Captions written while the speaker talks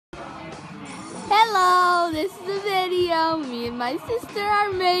Hello, this is a video me and my sister are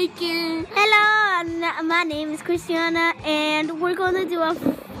making. Hello, my name is Christiana, and we're going to do a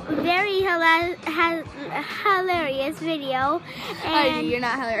very hilarious video. And you're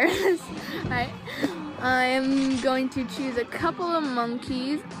not hilarious. Alright. I'm going to choose a couple of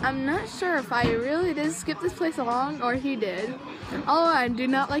monkeys. I'm not sure if I really did skip this place along or he did. Oh, I do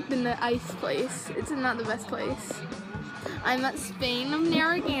not like the ice place. It's not the best place. I'm at Spain of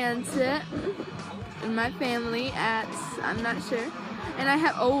Narragansett and my family at, I'm not sure. And I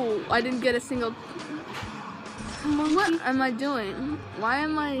have, oh, I didn't get a single. What am I doing? Why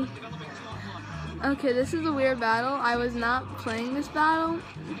am I? Okay, this is a weird battle. I was not playing this battle.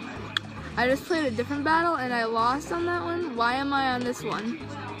 I just played a different battle and I lost on that one. Why am I on this one?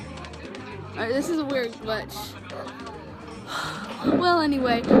 Alright, this is a weird glitch. Well,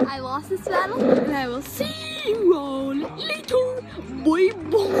 anyway, I lost this battle and I will see you all later. Bye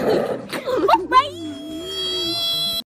bye.